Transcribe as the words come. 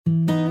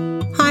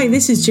Hi,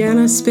 this is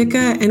Jana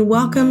Spica, and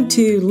welcome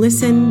to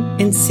Listen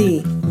and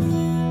See.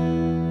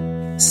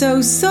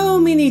 So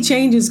many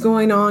changes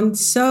going on,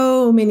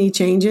 so many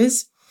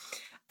changes.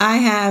 I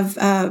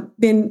have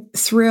been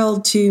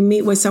thrilled to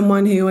meet with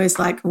someone who is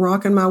like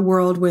rocking my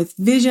world with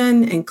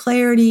vision and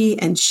clarity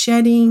and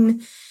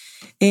shedding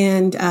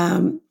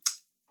and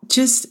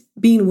just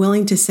being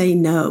willing to say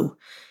no.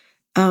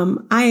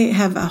 I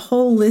have a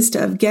whole list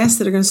of guests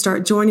that are going to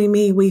start joining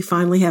me. We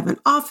finally have an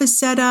office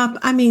set up.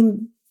 I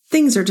mean,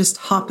 things are just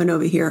hopping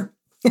over here.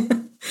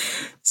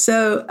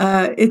 So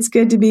it's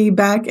good to be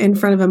back in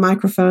front of a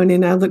microphone,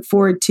 and I look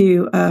forward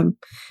to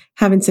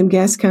having some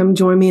guests come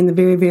join me in the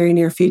very, very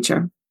near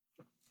future.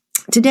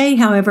 Today,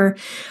 however,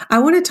 I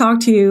want to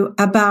talk to you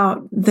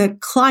about the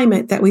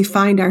climate that we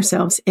find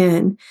ourselves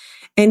in.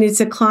 And it's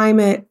a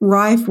climate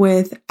rife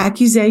with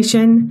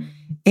accusation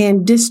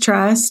and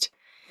distrust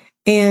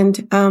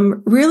and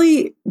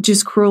really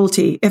just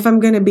cruelty. If I'm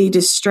going to be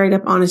just straight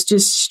up honest,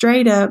 just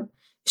straight up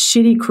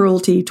shitty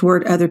cruelty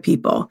toward other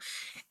people.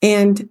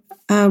 And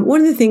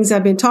one of the things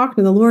I've been talking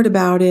to the Lord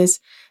about is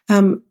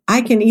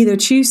I can either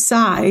choose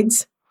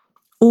sides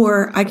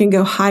or I can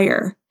go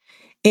higher.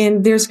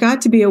 And there's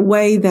got to be a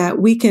way that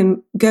we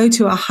can go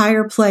to a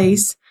higher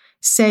place,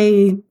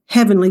 say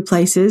heavenly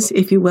places,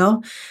 if you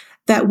will,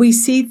 that we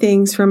see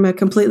things from a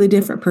completely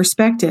different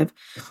perspective.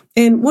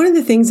 And one of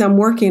the things I'm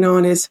working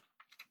on is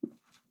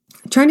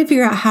trying to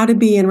figure out how to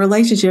be in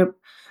relationship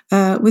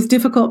with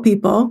difficult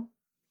people.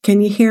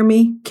 Can you hear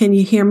me? Can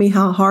you hear me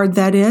how hard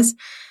that is?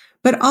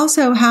 But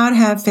also how to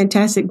have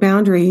fantastic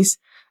boundaries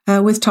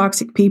with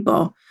toxic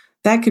people.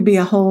 That could be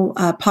a whole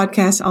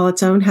podcast all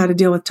its own, how to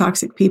deal with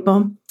toxic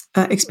people,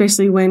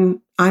 especially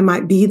when I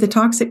might be the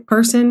toxic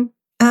person,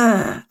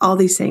 all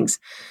these things.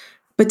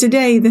 But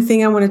today, the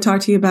thing I want to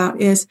talk to you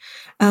about is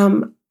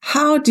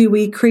how do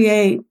we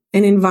create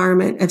an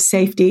environment of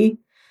safety,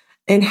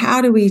 and how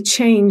do we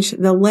change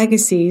the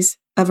legacies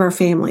of our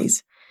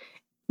families?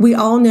 We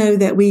all know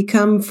that we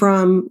come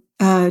from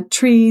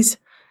trees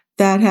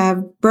that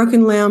have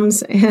broken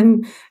limbs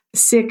and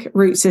sick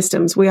root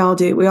systems. We all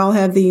do. We all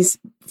have these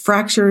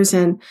fractures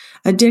and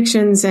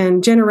addictions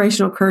and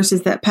generational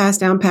curses that pass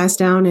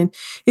down. And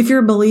if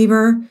you're a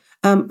believer,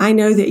 I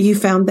know that you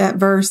found that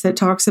verse that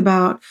talks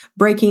about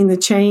breaking the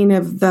chain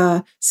of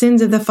the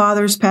sins of the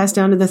fathers passed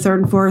down to the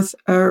third and fourth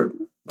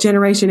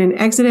generation in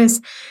Exodus,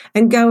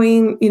 and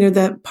going,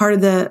 the part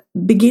of the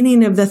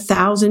beginning of the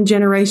 1,000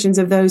 generations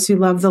of those who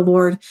love the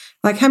Lord.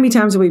 Like, how many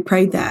times have we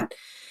prayed that?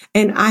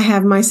 And I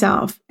have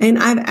myself. And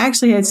I've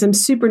actually had some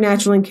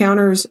supernatural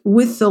encounters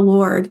with the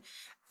Lord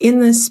in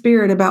the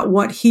spirit about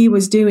what he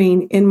was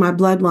doing in my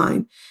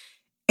bloodline.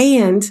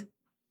 And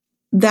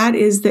that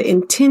is the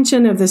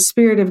intention of the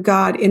Spirit of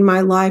God in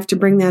my life to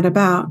bring that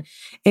about.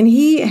 And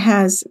he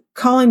has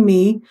calling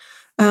me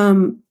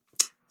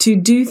to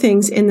do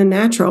things in the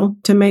natural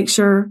to make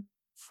sure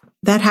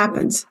that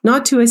happens,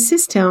 not to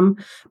assist him,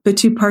 but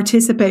to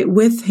participate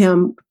with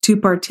him, to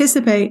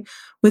participate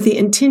with the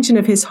intention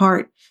of his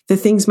heart that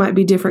things might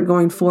be different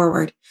going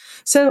forward.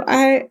 So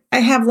I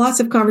have lots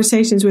of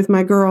conversations with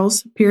my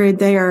girls, period.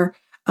 They are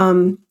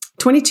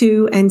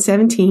 22 and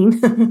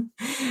 17.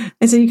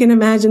 And so you can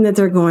imagine that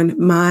they're going,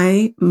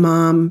 my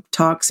mom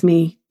talks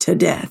me to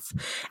death.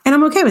 And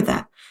I'm okay with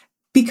that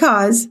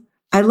because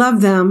I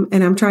love them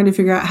and I'm trying to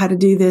figure out how to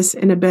do this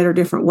in a better,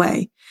 different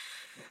way.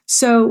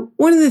 So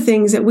one of the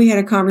things that we had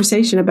a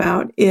conversation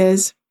about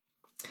is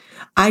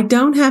I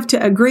don't have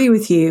to agree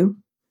with you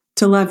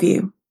to love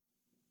you.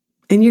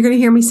 And you're going to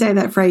hear me say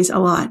that phrase a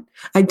lot.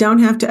 I don't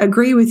have to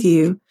agree with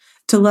you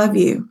to love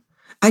you.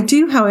 I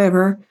do,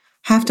 however,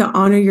 have to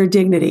honor your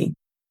dignity.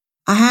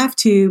 I have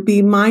to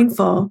be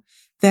mindful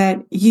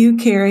that you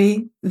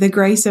carry the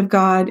grace of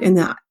God and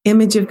the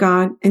image of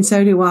God, and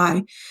so do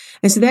I.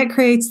 And so that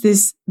creates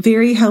this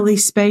very holy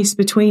space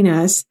between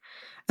us.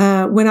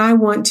 When I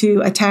want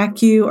to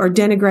attack you or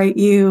denigrate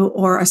you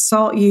or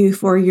assault you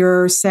for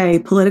your, say,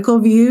 political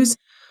views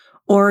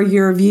or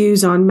your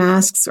views on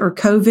masks or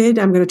COVID,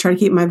 I'm going to try to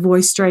keep my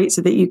voice straight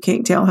so that you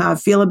can't tell how I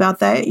feel about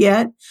that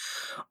yet,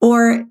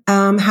 or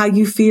how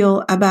you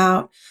feel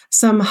about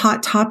some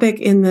hot topic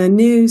in the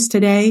news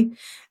today,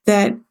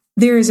 that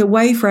there is a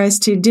way for us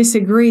to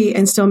disagree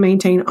and still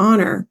maintain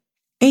honor.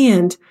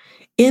 And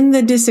in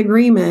the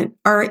disagreement,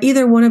 are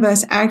either one of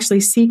us actually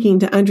seeking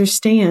to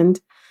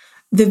understand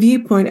the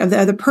viewpoint of the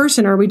other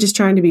person, or are we just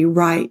trying to be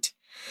right?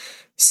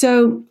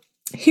 So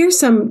here's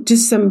some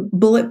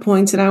bullet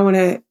points that I want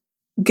to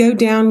go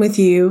down with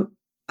you.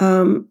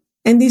 And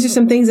these are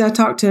some things I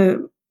talked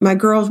to my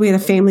girls. We had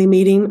a family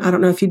meeting. I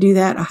don't know if you do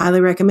that. I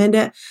highly recommend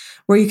it,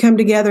 where you come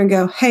together and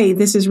go, hey,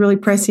 this is really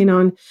pressing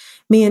on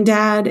me and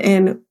Dad,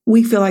 and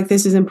we feel like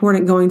this is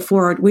important going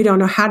forward. We don't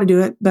know how to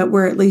do it, but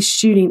we're at least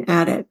shooting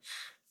at it.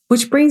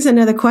 Which brings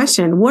another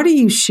question. What are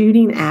you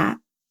shooting at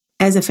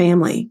as a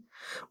family?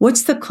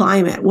 What's the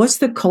climate? What's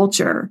the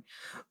culture?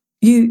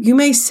 You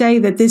may say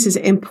that this is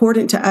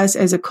important to us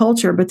as a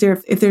culture, but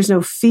if there's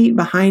no feet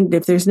behind it,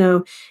 if there's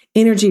no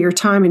energy or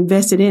time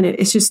invested in it,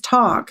 it's just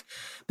talk.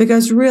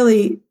 Because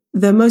really,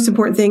 the most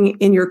important thing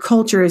in your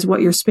culture is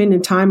what you're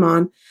spending time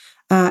on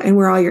and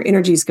where all your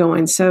energy is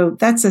going. So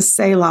that's a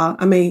Selah.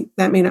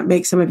 That may not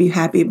make some of you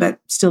happy, but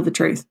still the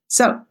truth.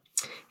 So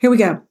here we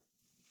go.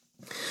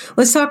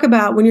 Let's talk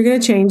about when you're going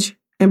to change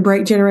and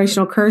break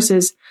generational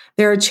curses,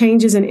 there are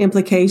changes and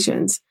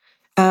implications.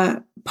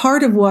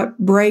 Part of what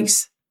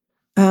breaks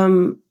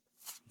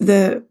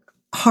the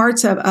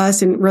hearts of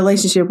us in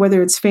relationship,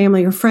 whether it's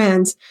family or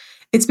friends,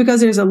 it's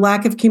because there's a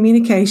lack of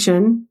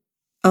communication,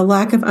 a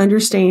lack of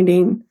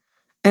understanding,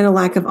 and a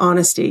lack of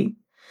honesty.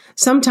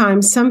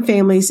 Sometimes some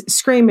families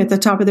scream at the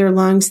top of their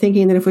lungs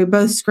thinking that if we're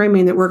both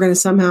screaming that we're going to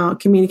somehow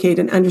communicate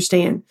and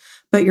understand,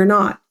 but you're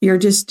not. You're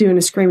just doing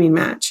a screaming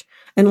match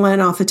and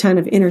letting off a ton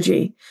of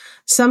energy.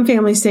 Some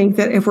families think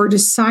that if we're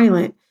just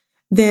silent,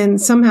 then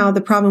somehow the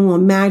problem will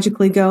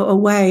magically go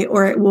away,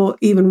 or it will,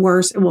 even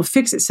worse, it will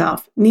fix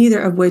itself, neither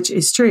of which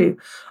is true.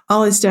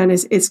 All it's done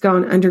is it's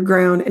gone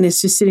underground and it's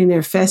just sitting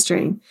there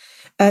festering.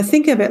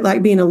 Think of it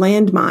like being a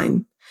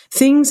landmine.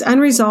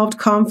 Unresolved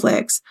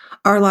conflicts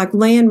are like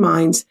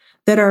landmines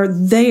that are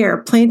there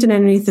planted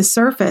underneath the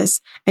surface,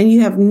 and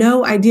you have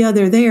no idea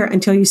they're there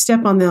until you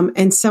step on them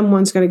and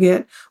someone's going to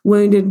get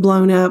wounded,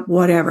 blown up,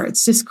 whatever.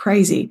 It's just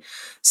crazy.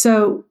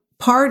 So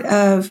part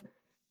of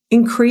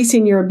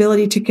increasing your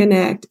ability to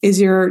connect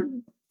is your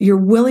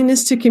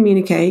willingness to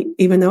communicate,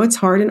 even though it's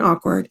hard and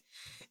awkward,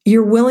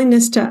 your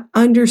willingness to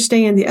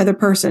understand the other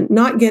person,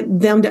 not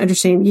get them to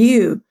understand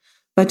you,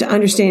 but to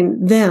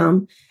understand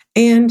them,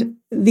 and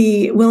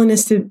the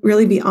willingness to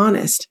really be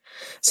honest.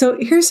 So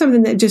here's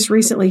something that just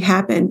recently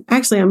happened,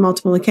 actually on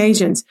multiple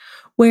occasions,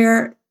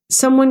 where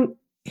someone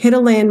hit a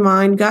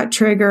landmine, got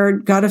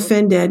triggered, got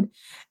offended,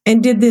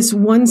 and did this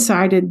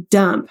one-sided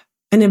dump,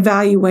 an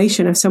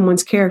evaluation of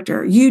someone's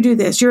character. You do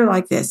this, you're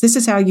like this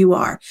is how you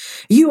are.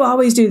 You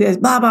always do this,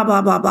 blah, blah,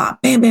 blah, blah, blah,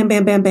 bam, bam,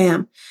 bam, bam,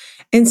 bam.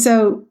 And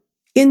so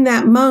in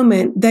that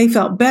moment, they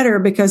felt better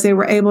because they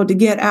were able to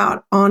get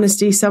out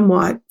honesty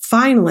somewhat,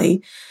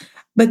 finally.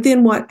 But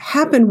then what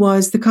happened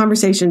was the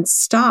conversation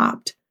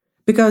stopped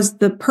because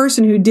the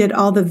person who did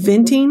all the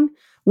venting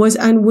was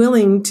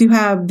unwilling to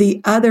have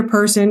the other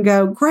person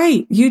go,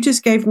 great, you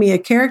just gave me a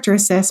character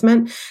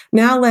assessment.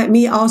 Now let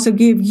me also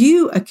give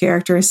you a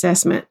character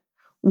assessment.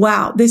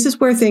 Wow, this is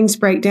where things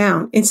break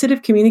down. Instead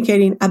of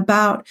communicating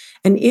about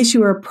an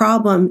issue or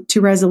problem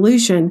to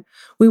resolution,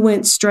 we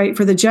went straight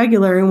for the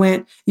jugular and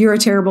went, you're a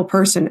terrible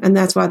person, and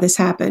that's why this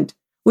happened,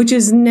 which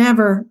is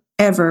never,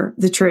 ever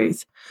the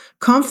truth.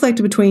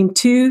 Conflict between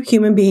two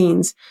human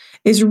beings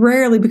is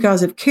rarely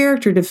because of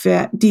character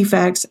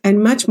defects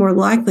and much more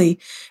likely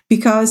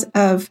because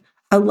of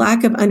a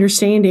lack of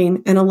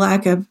understanding and a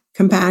lack of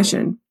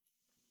compassion.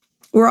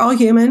 We're all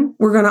human.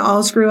 We're going to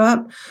all screw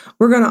up.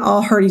 We're going to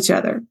all hurt each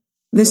other.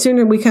 The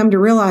sooner we come to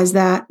realize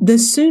that, the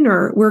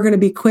sooner we're going to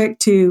be quick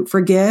to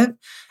forgive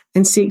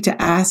and seek to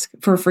ask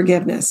for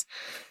forgiveness.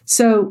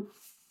 So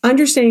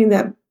understanding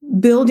that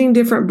building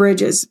different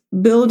bridges,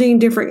 building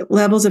different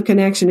levels of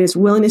connection is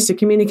willingness to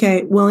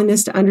communicate,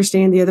 willingness to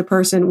understand the other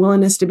person,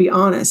 willingness to be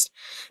honest.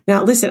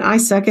 Now, listen, I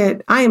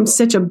am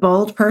such a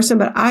bold person,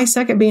 but I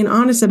suck at being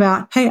honest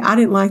about, hey, I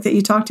didn't like that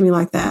you talked to me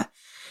like that.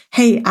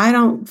 Hey, I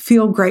don't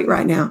feel great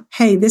right now.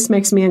 Hey, this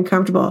makes me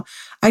uncomfortable.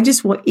 I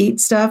just will eat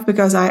stuff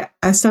because I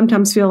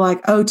sometimes feel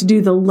like, to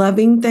do the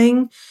loving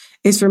thing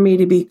is for me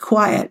to be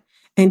quiet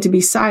and to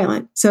be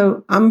silent.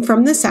 So I'm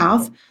from the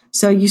South.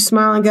 So you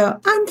smile and go,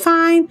 I'm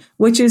fine,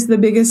 which is the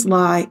biggest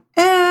lie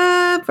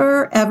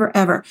ever, ever,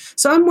 ever.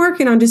 So I'm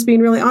working on just being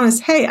really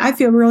honest. Hey, I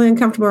feel really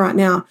uncomfortable right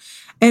now.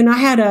 And I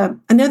had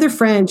another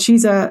friend.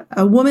 She's a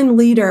woman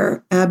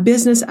leader, a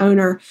business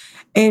owner.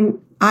 And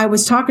I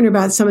was talking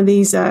about some of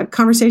these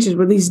conversations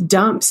with these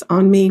dumps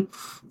on me.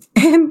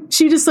 And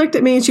she just looked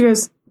at me and she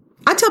goes,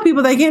 I tell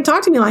people they can't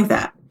talk to me like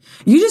that.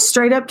 You just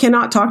straight up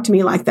cannot talk to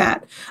me like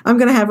that. I'm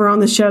going to have her on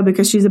the show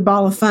because she's a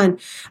ball of fun.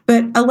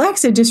 But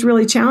Alexa just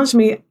really challenged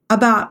me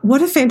about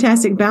what a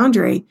fantastic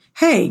boundary.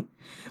 Hey,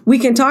 we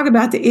can talk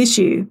about the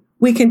issue.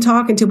 We can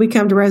talk until we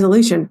come to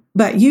resolution,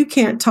 but you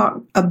can't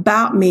talk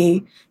about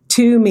me,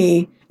 to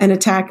me, and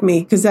attack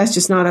me because that's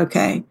just not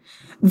okay.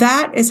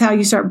 That is how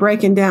you start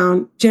breaking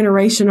down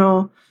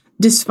generational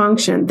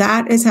dysfunction.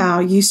 That is how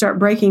you start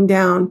breaking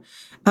down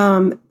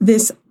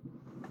this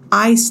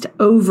iced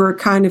over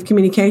kind of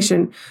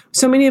communication.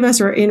 So many of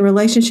us are in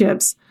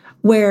relationships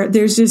where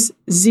there's just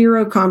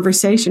zero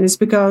conversation. It's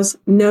because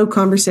no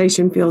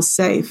conversation feels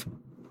safe.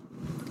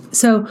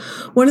 So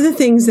one of the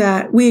things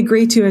that we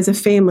agreed to as a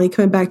family,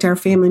 coming back to our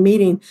family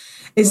meeting,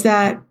 is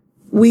that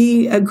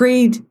we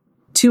agreed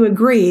to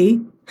agree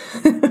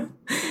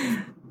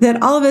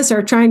that all of us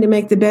are trying to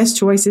make the best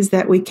choices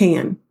that we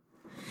can.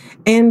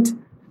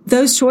 And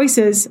those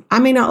choices, I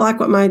may not like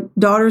what my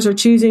daughters are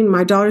choosing.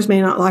 My daughters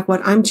may not like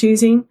what I'm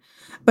choosing,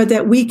 but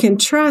that we can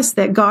trust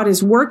that God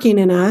is working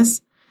in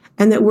us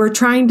and that we're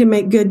trying to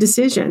make good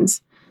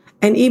decisions.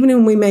 And even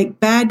when we make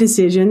bad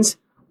decisions,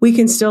 we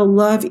can still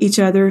love each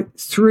other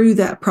through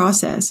that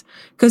process.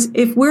 Because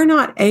if we're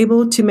not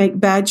able to make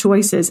bad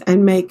choices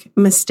and make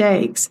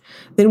mistakes,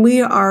 then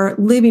we are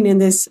living in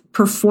this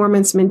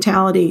performance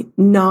mentality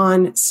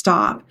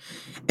nonstop.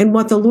 And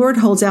what the Lord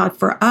holds out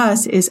for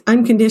us is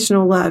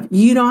unconditional love.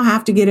 You don't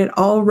have to get it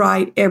all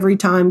right every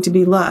time to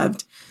be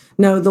loved.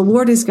 No, the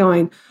Lord is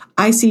going,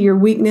 I see your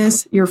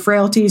weakness, your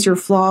frailties, your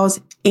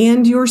flaws,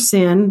 and your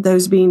sin,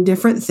 those being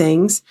different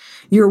things,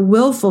 your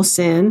willful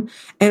sin.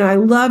 And I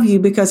love you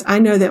because I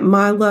know that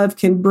my love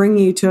can bring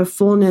you to a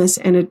fullness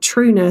and a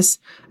trueness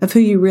of who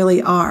you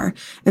really are.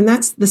 And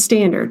that's the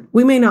standard.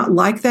 We may not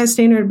like that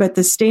standard, but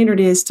the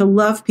standard is to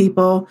love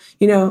people,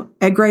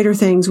 at Greater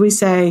Things. We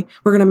say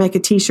we're going to make a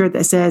t-shirt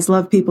that says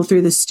love people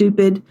through the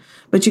stupid,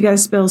 but you got to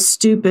spell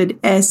stupid,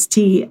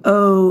 STOOOPID,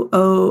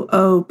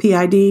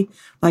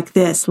 like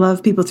this.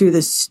 Love people through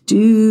the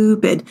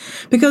stupid.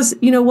 Because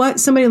you know what?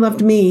 Somebody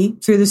loved me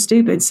through the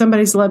stupid.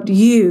 Somebody's loved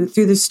you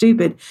through the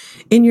stupid.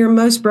 In your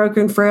most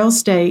broken, frail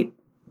state,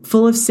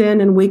 full of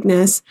sin and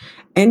weakness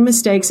and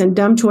mistakes and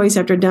dumb choice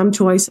after dumb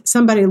choice,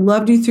 somebody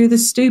loved you through the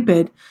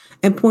stupid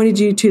and pointed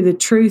you to the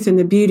truth and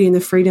the beauty and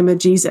the freedom of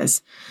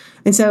Jesus.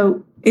 And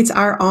so it's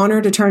our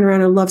honor to turn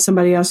around and love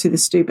somebody else through the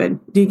stupid.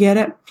 Do you get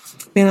it?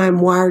 Man, I'm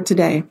wired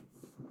today.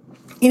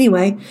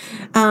 Anyway,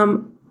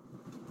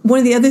 one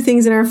of the other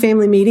things in our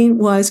family meeting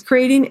was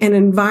creating an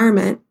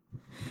environment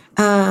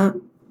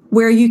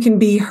where you can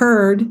be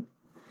heard,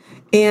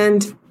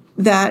 and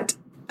that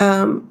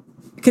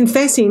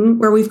confessing,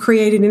 where we've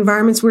created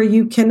environments where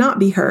you cannot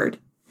be heard.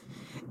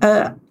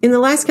 In the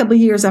last couple of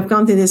years, I've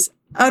gone through this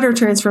utter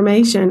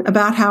transformation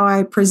about how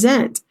I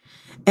present,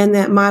 and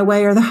that my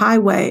way or the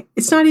highway.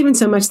 It's not even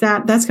so much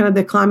that. That's kind of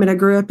the climate I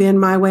grew up in,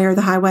 my way or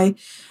the highway.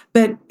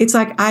 But it's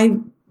like I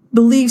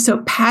believe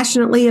so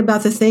passionately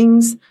about the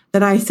things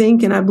that I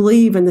think, and I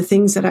believe in the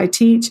things that I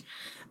teach,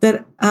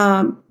 that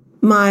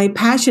my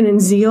passion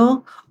and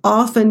zeal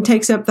often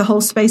takes up the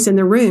whole space in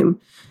the room.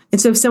 And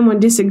so if someone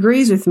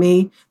disagrees with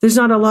me, there's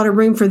not a lot of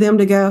room for them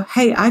to go,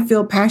 hey, I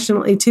feel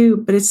passionately too,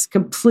 but it's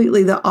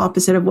completely the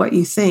opposite of what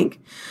you think.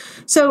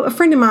 So a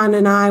friend of mine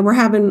and I were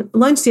having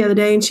lunch the other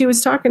day, and she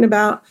was talking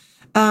about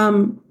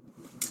when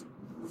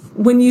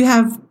you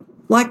have,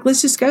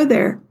 let's just go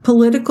there,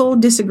 political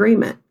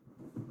disagreement.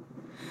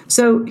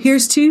 So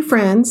here's two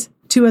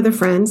other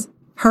friends,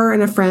 her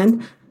and a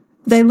friend.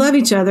 They love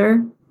each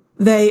other.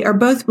 They are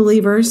both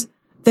believers.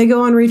 They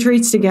go on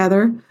retreats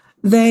together.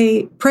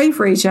 They pray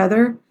for each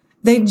other.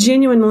 They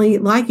genuinely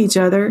like each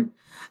other.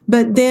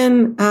 But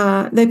then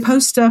they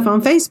post stuff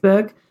on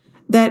Facebook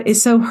that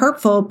is so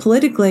hurtful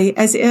politically,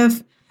 as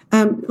if,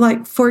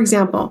 for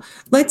example,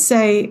 let's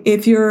say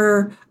if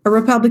you're a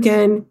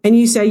Republican and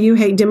you say you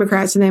hate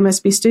Democrats and they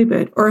must be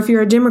stupid, or if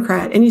you're a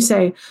Democrat and you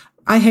say,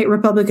 I hate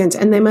Republicans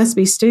and they must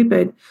be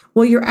stupid.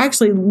 Well, you're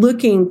actually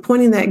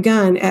pointing that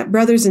gun at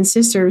brothers and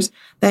sisters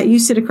that you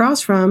sit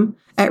across from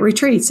at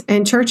retreats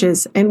and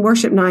churches and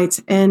worship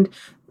nights and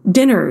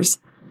dinners.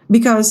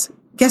 Because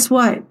guess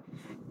what?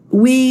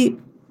 We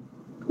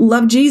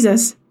love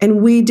Jesus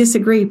and we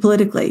disagree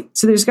politically.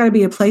 So there's got to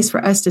be a place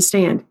for us to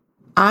stand.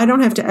 I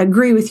don't have to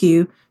agree with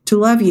you to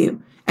love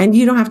you, and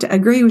you don't have to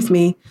agree with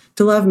me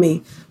to love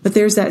me. But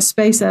there's that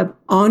space of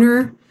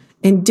honor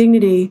and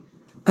dignity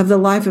of the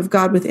life of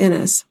God within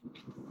us.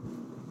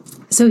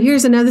 So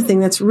here's another thing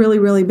that's really,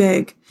 really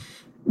big.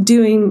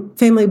 Doing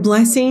family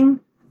blessing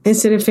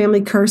instead of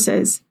family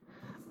curses.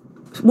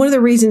 One of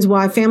the reasons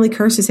why family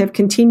curses have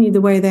continued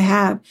the way they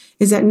have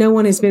is that no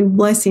one has been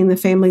blessing the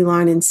family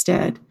line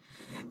instead.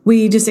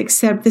 We just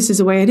accept this is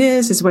the way it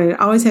is, it's the way it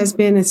always has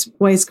been, it's the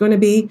way it's going to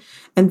be,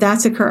 and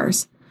that's a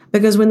curse.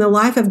 Because when the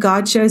life of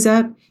God shows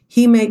up,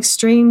 he makes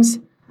streams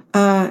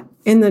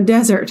in the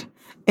desert,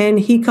 and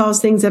he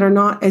calls things that are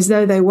not as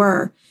though they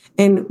were.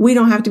 And we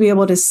don't have to be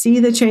able to see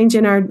the change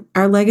in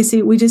our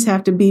legacy. We just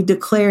have to be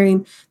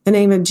declaring the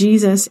name of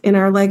Jesus in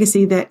our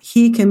legacy, that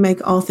he can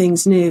make all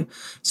things new.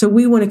 So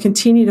we want to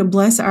continue to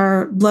bless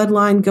our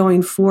bloodline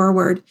going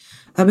forward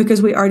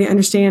because we already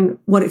understand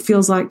what it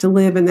feels like to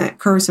live in that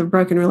curse of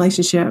broken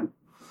relationship.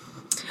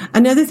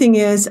 Another thing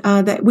is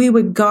that we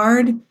would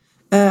guard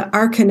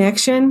our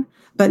connection,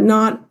 but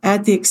not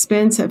at the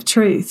expense of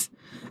truth.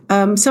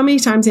 So many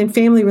times in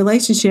family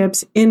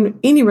relationships, in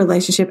any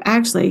relationship,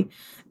 actually,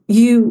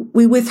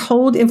 we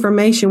withhold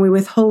information, we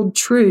withhold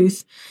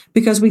truth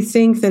because we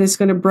think that it's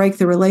going to break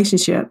the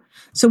relationship.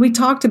 So we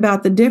talked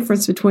about the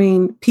difference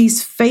between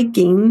peace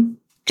faking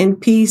and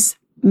peace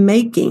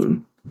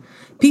making.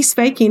 Peace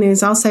faking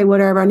is I'll say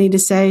whatever I need to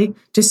say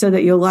just so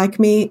that you'll like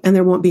me and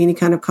there won't be any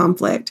kind of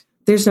conflict.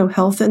 There's no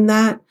health in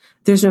that.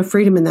 There's no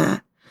freedom in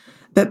that.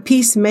 But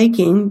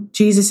peacemaking,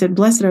 Jesus said,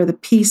 blessed are the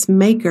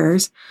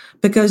peacemakers,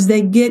 because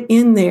they get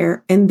in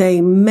there and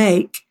they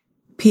make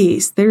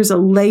peace. There's a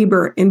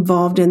labor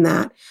involved in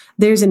that.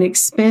 There's an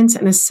expense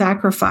and a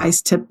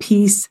sacrifice to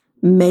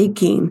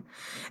peacemaking.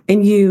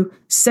 And you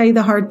say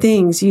the hard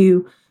things.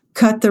 You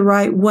cut the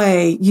right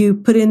way. You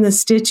put in the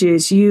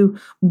stitches. You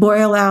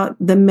boil out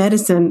the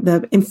medicine,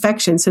 the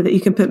infection, so that you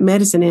can put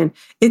medicine in.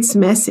 It's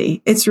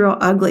messy. It's real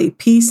ugly.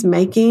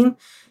 Peacemaking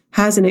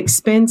has an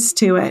expense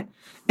to it.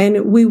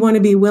 And we want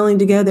to be willing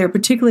to go there,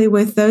 particularly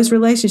with those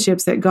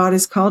relationships that God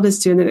has called us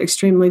to and that are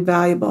extremely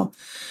valuable.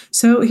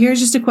 So here's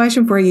just a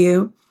question for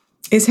you,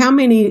 is how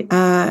many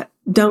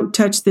don't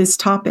touch these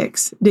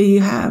topics do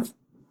you have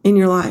in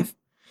your life?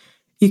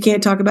 You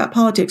can't talk about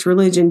politics,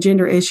 religion,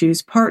 gender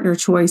issues, partner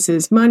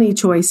choices, money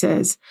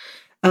choices,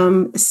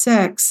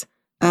 sex.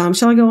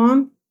 Shall I go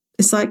on?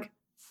 It's like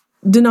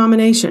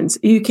denominations.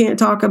 You can't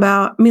talk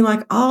about,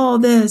 like all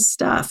this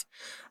stuff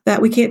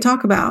that we can't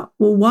talk about.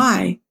 Well,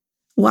 why?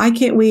 Why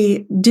can't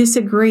we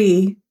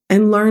disagree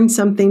and learn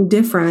something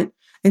different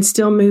and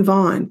still move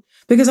on?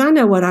 Because I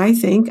know what I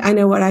think, I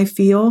know what I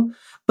feel,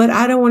 but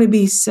I don't want to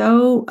be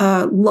so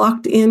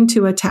locked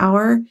into a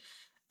tower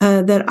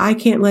that I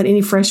can't let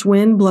any fresh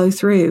wind blow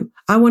through.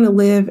 I want to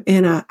live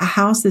in a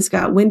house that's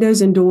got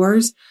windows and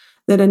doors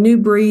that a new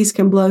breeze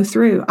can blow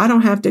through. I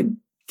don't have to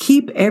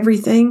keep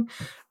everything,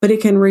 but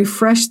it can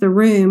refresh the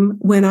room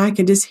when I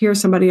can just hear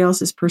somebody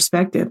else's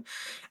perspective.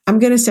 I'm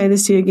going to say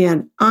this to you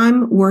again.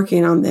 I'm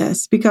working on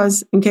this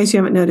because, in case you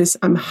haven't noticed,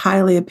 I'm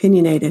highly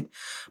opinionated,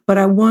 but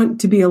I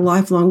want to be a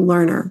lifelong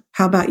learner.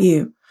 How about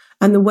you?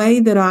 And the way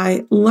that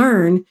I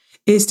learn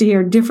is to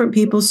hear different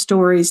people's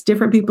stories,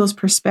 different people's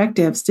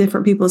perspectives,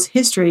 different people's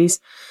histories,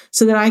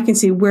 so that I can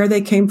see where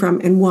they came from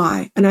and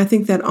why. And I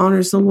think that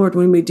honors the Lord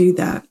when we do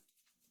that.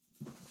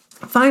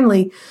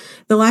 Finally,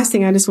 the last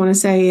thing I just want to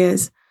say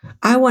is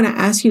I want to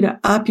ask you to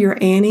up your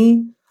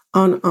ante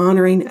on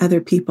honoring other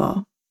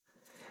people.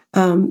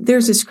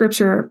 There's a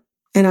scripture,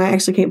 and I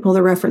actually can't pull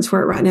the reference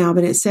for it right now,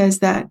 but it says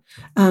that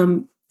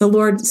the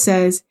Lord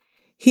says,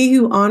 "He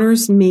who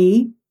honors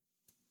me,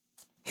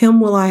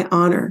 him will I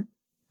honor."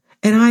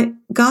 And I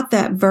got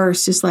that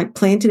verse just like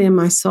planted in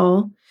my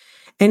soul.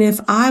 And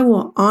if I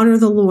will honor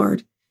the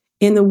Lord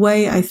in the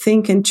way I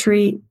think and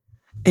treat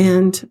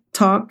and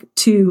talk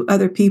to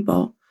other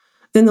people,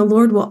 then the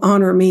Lord will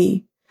honor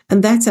me.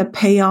 And that's a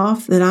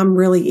payoff that I'm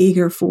really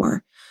eager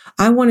for.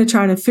 I want to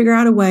try to figure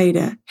out a way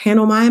to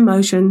handle my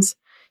emotions,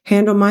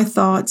 handle my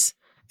thoughts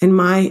and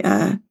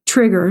my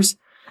triggers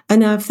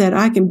enough that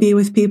I can be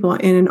with people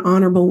in an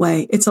honorable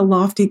way. It's a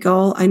lofty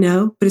goal, I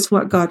know, but it's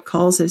what God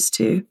calls us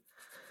to.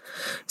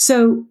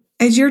 So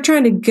as you're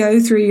trying to go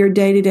through your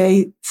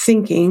day-to-day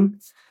thinking,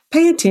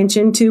 pay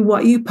attention to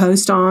what you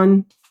post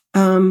on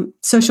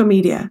social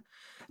media.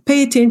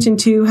 Pay attention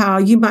to how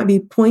you might be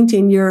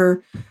pointing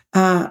your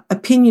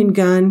opinion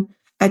gun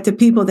at the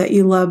people that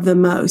you love the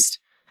most.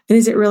 And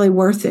is it really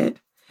worth it?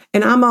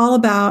 And I'm all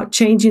about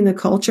changing the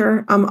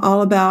culture. I'm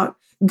all about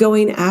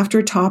going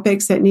after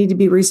topics that need to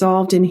be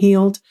resolved and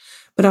healed.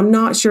 But I'm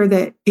not sure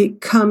that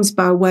it comes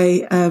by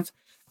way of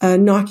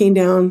knocking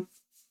down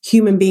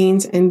human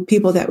beings and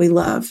people that we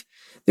love.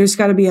 There's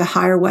got to be a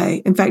higher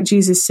way. In fact,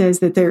 Jesus says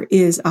that there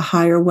is a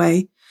higher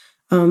way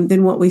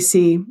than what we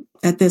see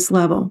at this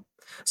level.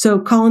 So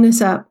calling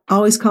us up,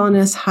 always calling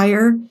us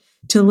higher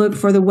to look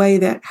for the way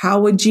that how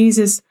would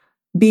Jesus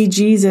be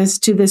Jesus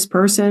to this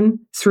person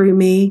through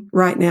me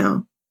right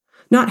now?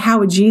 Not how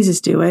would Jesus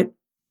do it?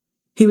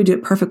 He would do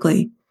it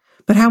perfectly.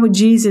 But how would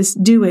Jesus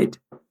do it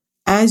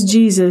as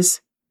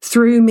Jesus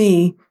through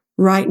me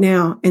right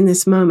now in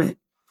this moment?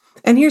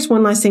 And here's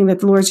one last thing that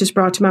the Lord's just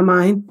brought to my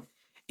mind.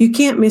 You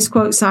can't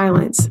misquote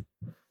silence.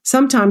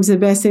 Sometimes the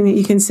best thing that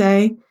you can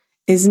say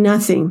is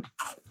nothing.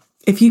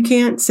 If you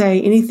can't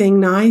say anything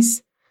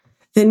nice,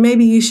 then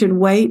maybe you should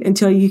wait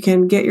until you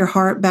can get your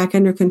heart back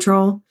under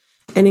control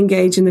and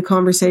engage in the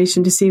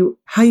conversation to see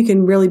how you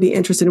can really be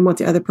interested in what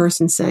the other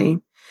person's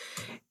saying.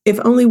 If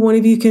only one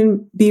of you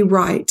can be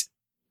right,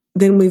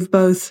 then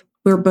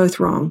we're both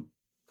wrong.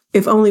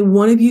 If only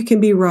one of you can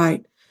be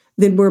right,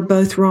 then we're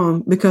both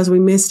wrong because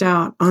we missed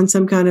out on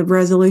some kind of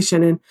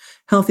resolution and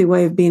healthy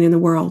way of being in the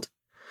world.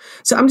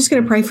 So I'm just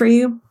going to pray for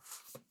you,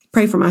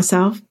 pray for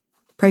myself,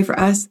 pray for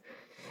us.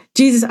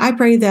 Jesus, I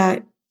pray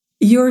that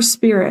your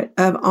spirit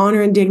of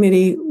honor and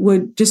dignity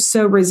would just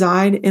so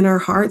reside in our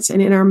hearts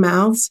and in our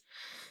mouths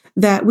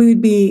that we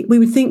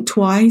would think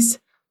twice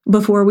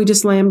before we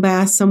just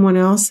lambast someone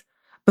else,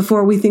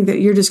 before we think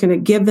that you're just going to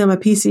give them a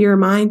piece of your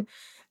mind,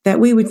 that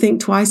we would think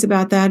twice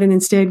about that and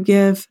instead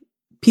give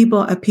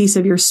people a piece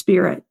of your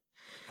spirit.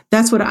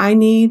 That's what I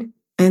need,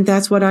 and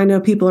that's what I know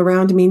people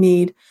around me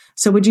need.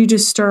 So would you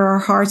just stir our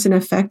hearts and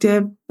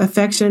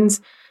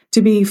affections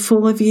to be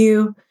full of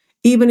you,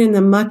 even in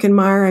the muck and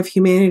mire of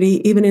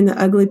humanity, even in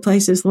the ugly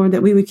places, Lord,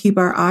 that we would keep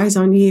our eyes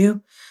on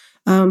you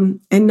and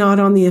not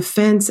on the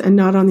offense and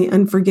not on the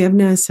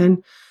unforgiveness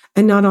and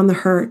not on the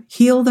hurt.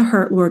 Heal the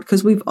hurt, Lord,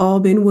 because we've all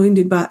been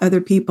wounded by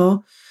other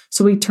people.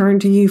 So we turn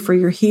to you for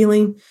your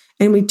healing,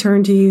 and we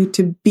turn to you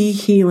to be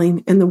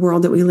healing in the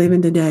world that we live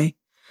in today.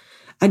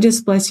 I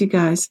just bless you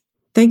guys.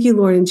 Thank you,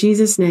 Lord, in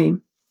Jesus'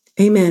 name.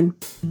 Amen.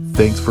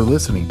 Thanks for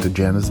listening to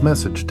Jana's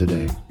message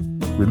today.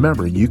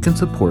 Remember, you can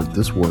support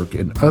this work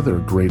and other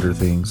Greater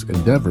Things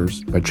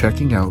endeavors by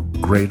checking out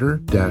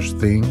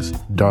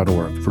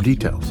greater-things.org for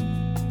details.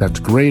 That's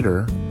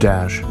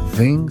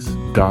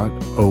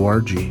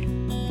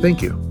greater-things.org.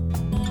 Thank you.